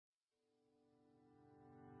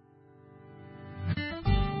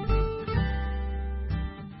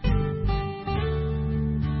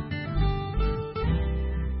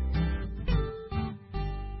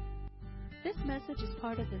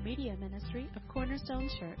part of the media ministry of Cornerstone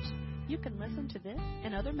Church. You can listen to this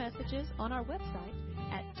and other messages on our website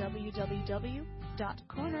at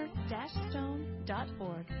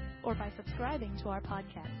www.corner-stone.org or by subscribing to our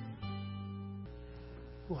podcast.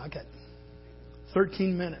 Oh, I got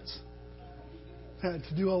 13 minutes to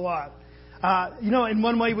do a lot. In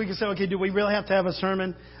one way we can say, okay, do we really have to have a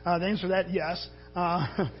sermon? The answer to that, yes.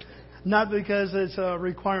 Not because it's a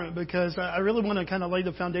requirement, because I really want to kind of lay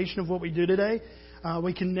the foundation of what we do today.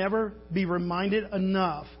 We can never be reminded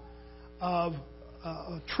enough of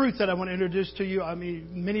a truth that I want to introduce to you. I mean,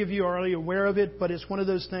 many of you are already aware of it, but it's one of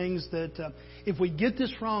those things that if we get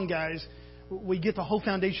this wrong, guys, we get the whole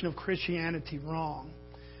foundation of Christianity wrong.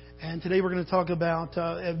 And today we're going to talk about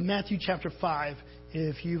Matthew chapter 5.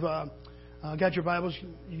 If you've got your Bibles,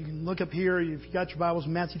 you can look up here. If you've got your Bibles,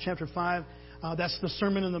 Matthew chapter 5. That's the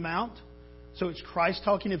Sermon on the Mount. So it's Christ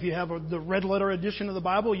talking. If you have the red letter edition of the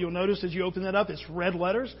Bible, you'll notice as you open that up, it's red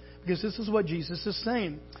letters, because this is what Jesus is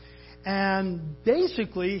saying. And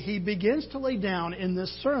basically, he begins to lay down in this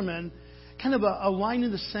sermon kind of a line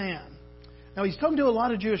in the sand. Now, he's talking to a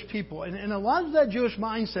lot of Jewish people. And a lot of that Jewish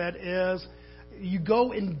mindset is you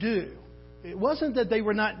go and do. It wasn't that they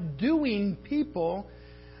were not doing people,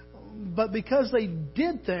 but because they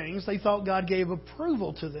did things, they thought God gave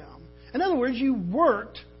approval to them. In other words, you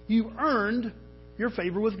worked, you earned your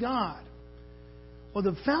favor with God. Well,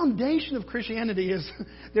 the foundation of Christianity is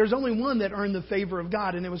there's only one that earned the favor of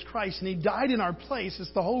God, and it was Christ. And He died in our place.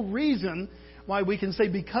 It's the whole reason why we can say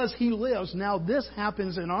because He lives, now this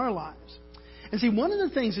happens in our lives. And see, one of the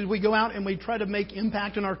things is we go out and we try to make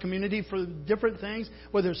impact in our community for different things,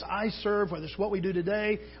 whether it's iServe, whether it's what we do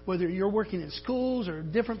today, whether you're working in schools or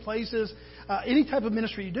different places, any type of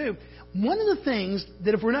ministry you do. One of the things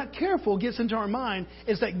that if we're not careful gets into our mind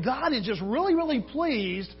is that God is just really, really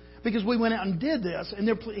pleased because we went out and did this, and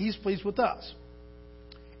He's pleased with us.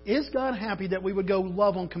 Is God happy that we would go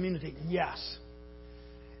love on community? Yes.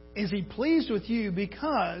 Is He pleased with you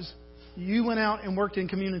because you went out and worked in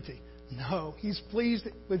community? No, He's pleased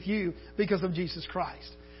with you because of Jesus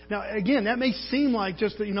Christ. Now, again, that may seem like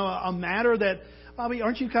just a matter that, Bobby,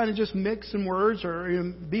 aren't you kind of just mixing words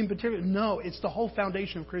or being particular? No, it's the whole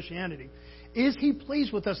foundation of Christianity. Is He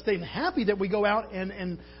pleased with us staying happy that we go out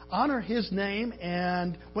and honor His name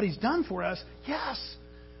and what He's done for us? Yes.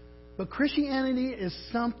 But Christianity is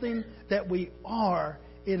something that we are.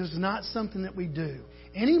 It is not something that we do.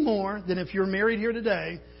 Any more than if you're married here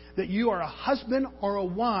today, that you are a husband or a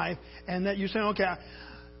wife, and that you're saying, okay,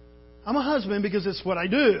 I'm a husband because it's what I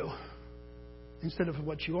do, instead of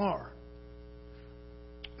what you are.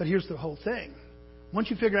 But here's the whole thing. Once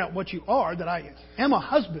you figure out what you are, that I am a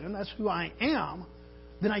husband, that's who I am,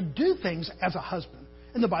 then I do things as a husband.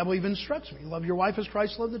 And the Bible even instructs me, love your wife as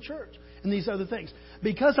Christ loved the church, and these other things.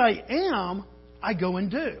 Because I am, I go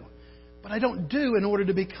and do. But I don't do in order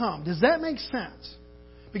to become. Does that make sense?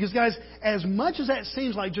 Because, guys, as much as that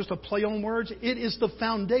seems like just a play on words, it is the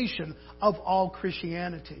foundation of all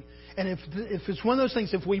Christianity. And if it's one of those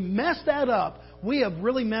things, if we mess that up, we have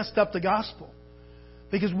really messed up the gospel.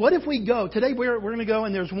 Because what if we go, today we're going to go,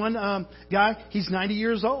 and there's one guy, he's 90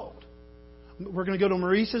 years old. We're going to go to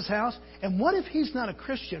Maurice's house. And what if he's not a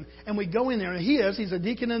Christian? And we go in there, and he's a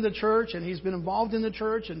deacon in the church, and he's been involved in the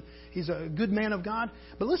church, and he's a good man of God.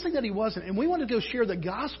 But let's say that he wasn't. And we want to go share the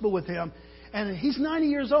gospel with him. And he's 90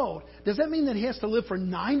 years old. Does that mean that he has to live for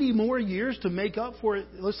 90 more years to make up for it?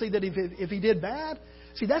 Let's say that if he did bad?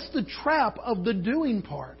 See, that's the trap of the doing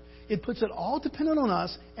part. It puts it all dependent on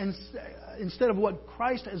us and instead of what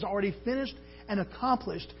Christ has already finished and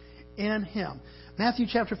accomplished in Him. Matthew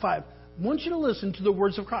chapter 5. I want you to listen to the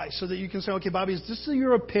words of Christ so that you can say, okay, Bobby, is this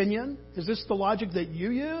your opinion? Is this the logic that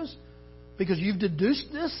you use? Because you've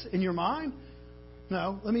deduced this in your mind?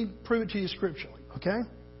 No, let me prove it to you scripturally, okay?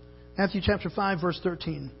 Matthew chapter 5, verse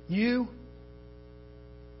 13. You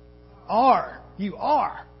are,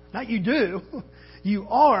 not you do, you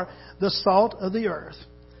are the salt of the earth.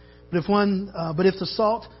 But if the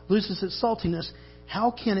salt loses its saltiness,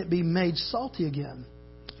 how can it be made salty again?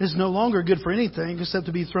 It is no longer good for anything except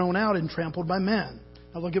to be thrown out and trampled by men.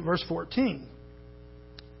 Now look at verse 14.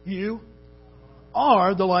 You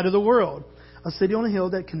are the light of the world, a city on a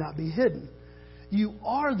hill that cannot be hidden. You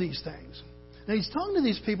are these things. Now, he's talking to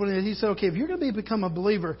these people, and he said, okay, if you're going to become a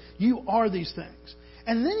believer, you are these things.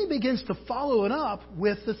 And then he begins to follow it up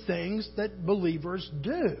with the things that believers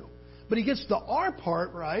do. But he gets the R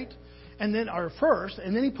part right, and then our first,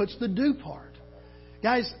 and then he puts the do part.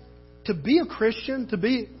 Guys, to be a Christian,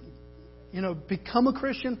 become a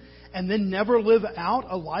Christian, and then never live out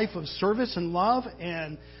a life of service and love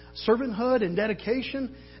and servanthood and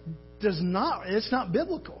dedication, it's not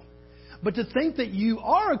biblical. But to think that you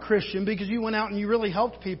are a Christian because you went out and you really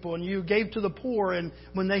helped people and you gave to the poor, and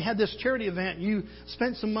when they had this charity event, you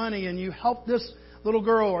spent some money and you helped this little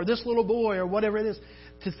girl or this little boy or whatever it is,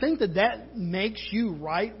 to think that that makes you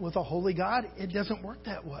right with a holy God, it doesn't work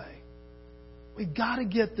that way. We've got to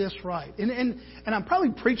get this right. And I'm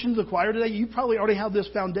probably preaching to the choir today. You probably already have this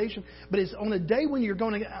foundation. But it's on a day when you're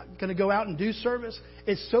going to go out and do service,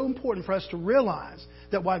 it's so important for us to realize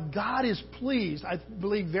that while God is pleased, I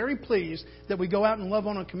believe very pleased, that we go out and love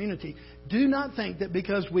on a community, do not think that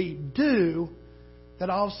because we do, that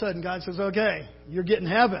all of a sudden God says, okay, you're getting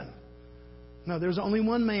heaven. No, there's only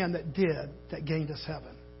one man that did, that gained us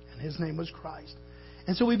heaven. And His name was Christ.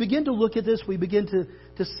 And so we begin to look at this. We begin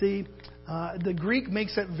to see... the Greek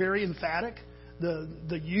makes it very emphatic.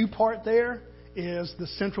 The you part there is the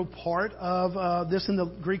central part of this in the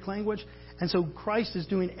Greek language. And so Christ is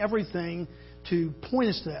doing everything to point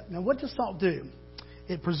us to that. Now, what does salt do?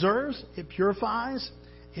 It preserves, it purifies,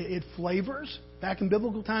 it flavors. Back in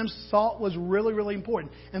biblical times, salt was really, really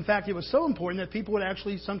important. In fact, it was so important that people would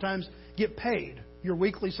actually sometimes get paid. Your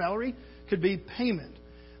weekly salary could be payment.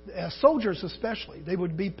 Soldiers especially, they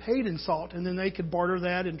would be paid in salt, and then they could barter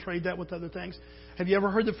that and trade that with other things. Have you ever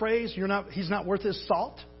heard the phrase, he's not worth his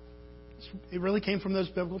salt? It really came from those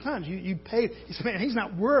biblical times. You pay, you say, man, he's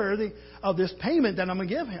not worthy of this payment that I'm going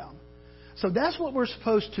to give him. So that's what we're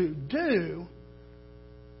supposed to do,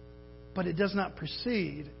 but it does not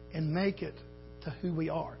precede and make it to who we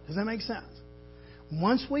are. Does that make sense?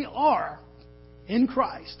 Once we are in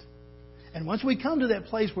Christ, and once we come to that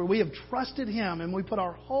place where we have trusted Him and we put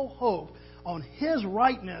our whole hope on His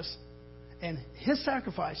rightness and His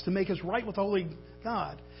sacrifice to make us right with holy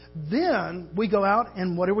God, then we go out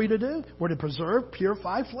and what are we to do? We're to preserve,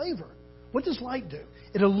 purify, flavor. What does light do?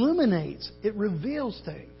 It illuminates. It reveals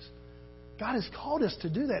things. God has called us to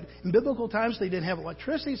do that. In biblical times, they didn't have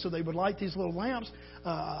electricity, so they would light these little lamps.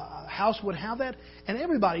 A house would have that. And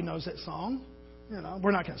everybody knows that song.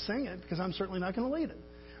 We're not going to sing it because I'm certainly not going to lead it.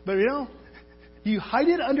 But do you hide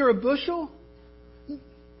it under a bushel?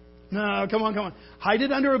 No, come on. Hide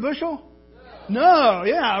it under a bushel? No,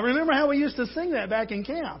 yeah. Remember how we used to sing that back in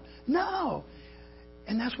camp? No.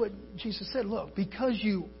 And that's what Jesus said. Look, because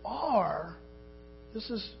you are, this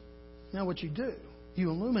is now what you do. You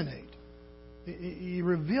illuminate. You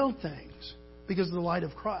reveal things because of the light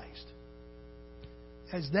of Christ.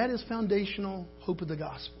 As that is foundational hope of the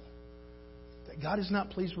gospel. That God is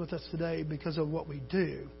not pleased with us today because of what we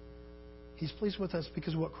do. He's pleased with us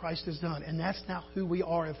because of what Christ has done. And that's now who we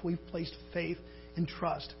are if we've placed faith and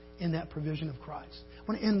trust in that provision of Christ. I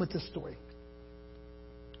want to end with this story.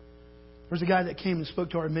 There's a guy that came and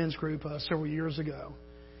spoke to our men's group several years ago.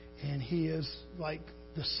 And he is like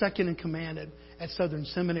the second in command at Southern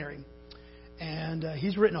Seminary. And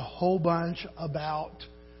he's written a whole bunch about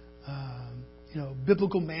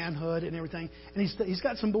biblical manhood and everything. And he's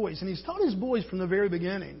got some boys. And he's taught his boys from the very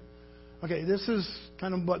beginning, okay, this is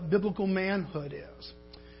kind of what biblical manhood is.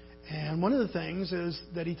 And one of the things is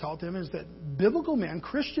that he taught them is that biblical men,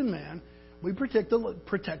 Christian men, we protect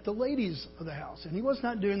the ladies of the house. And he was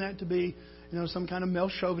not doing that to be, some kind of male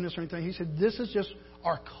chauvinist or anything. He said, this is just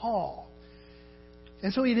our call.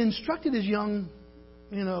 And so he'd instructed his young,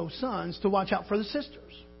 sons to watch out for the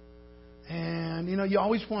sisters. And, you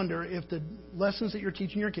always wonder if the lessons that you're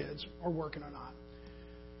teaching your kids are working or not.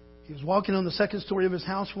 He was walking on the second story of his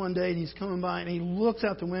house one day, and he's coming by, and he looks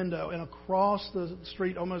out the window, and across the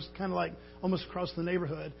street, almost across the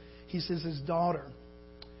neighborhood, he sees his daughter.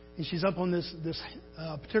 And she's up on this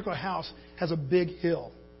particular house, has a big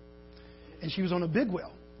hill. And she was on a big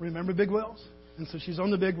wheel. Remember big wheels? And so she's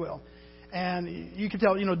on the big wheel. And you could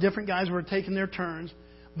tell, different guys were taking their turns.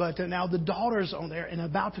 But now the daughter's on there and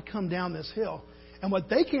about to come down this hill. And what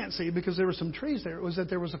they can't see, because there were some trees there, was that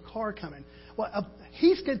there was a car coming. Well,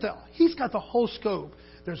 he's got the whole scope.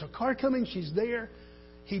 There's a car coming. She's there.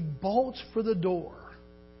 He bolts for the door.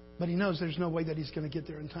 But he knows there's no way that he's going to get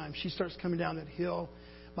there in time. She starts coming down that hill.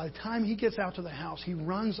 By the time he gets out to the house, he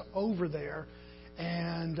runs over there.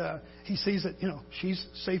 And he sees that, she's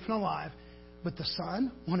safe and alive. But the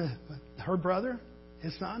son, her brother,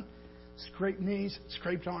 his son, scraped knees,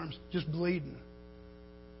 scraped arms, just bleeding.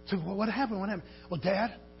 So what happened? Well,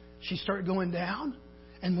 Dad, she started going down,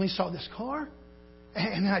 and we saw this car,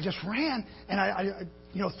 and then I just ran, and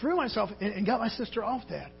I threw myself and got my sister off,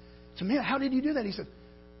 Dad. So, man, how did you do that? He said,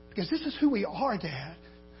 because this is who we are, Dad.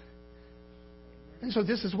 And so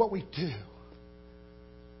this is what we do.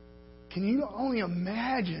 Can you only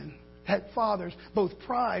imagine that father's both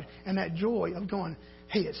pride and that joy of going,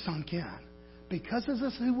 hey, it's sunk in. Because this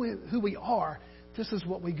is who we are, this is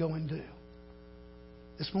what we go and do.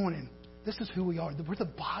 This morning, This is who we are. We're the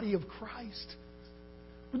body of Christ.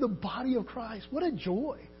 We're the body of Christ. What a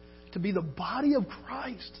joy to be the body of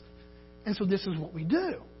Christ. And so this is what we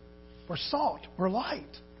do. We're salt. We're light.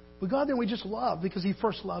 We go out there and we just love because He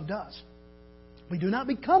first loved us. We do not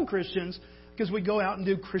become Christians because we go out and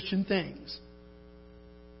do Christian things.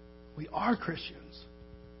 We are Christians.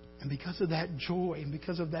 And because of that joy and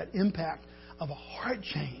because of that impact of a heart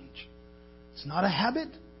change, it's not a habit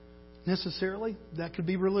necessarily. That could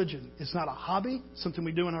be religion. It's not a hobby, something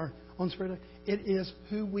we do in our own spirit. It is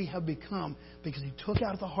who we have become because He took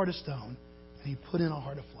out the heart of stone and He put in a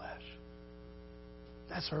heart of flesh.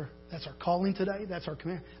 That's our calling today. That's our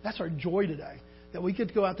command. That's our joy today, that we get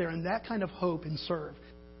to go out there in that kind of hope and serve.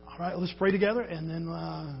 All right, let's pray together, and then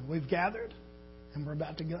we've gathered, and we're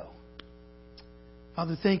about to go.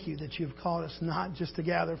 Father, thank You that You've called us not just to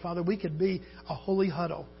gather. Father, we could be a holy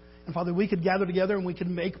huddle. And Father, we could gather together and we could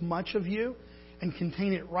make much of You and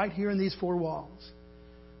contain it right here in these four walls.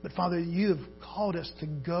 But Father, You have called us to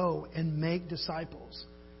go and make disciples.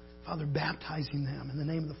 Father, baptizing them in the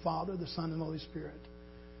name of the Father, the Son, and the Holy Spirit.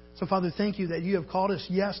 So Father, thank You that You have called us,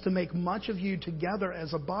 yes, to make much of You together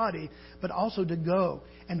as a body, but also to go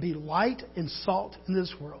and be light and salt in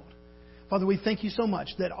this world. Father, we thank You so much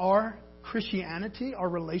that our Christianity, our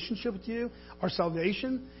relationship with You, our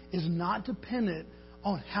salvation is not dependent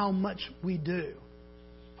on how much we do.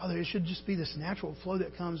 Father, it should just be this natural flow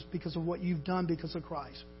that comes because of what You've done because of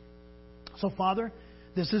Christ. So Father,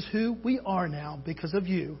 this is who we are now because of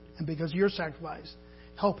You and because of Your sacrifice.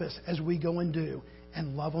 Help us as we go and do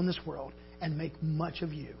and love on this world and make much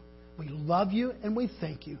of You. We love You and we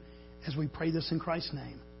thank You as we pray this in Christ's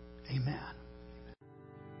name. Amen.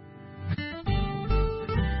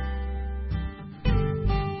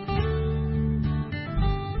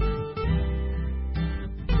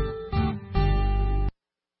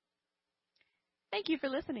 Thank you for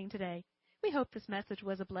listening today. We hope this message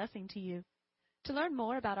was a blessing to you. To learn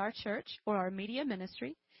more about our church or our media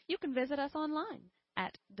ministry, you can visit us online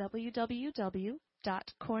at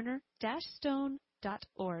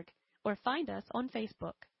www.corner-stone.org or find us on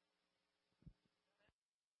Facebook.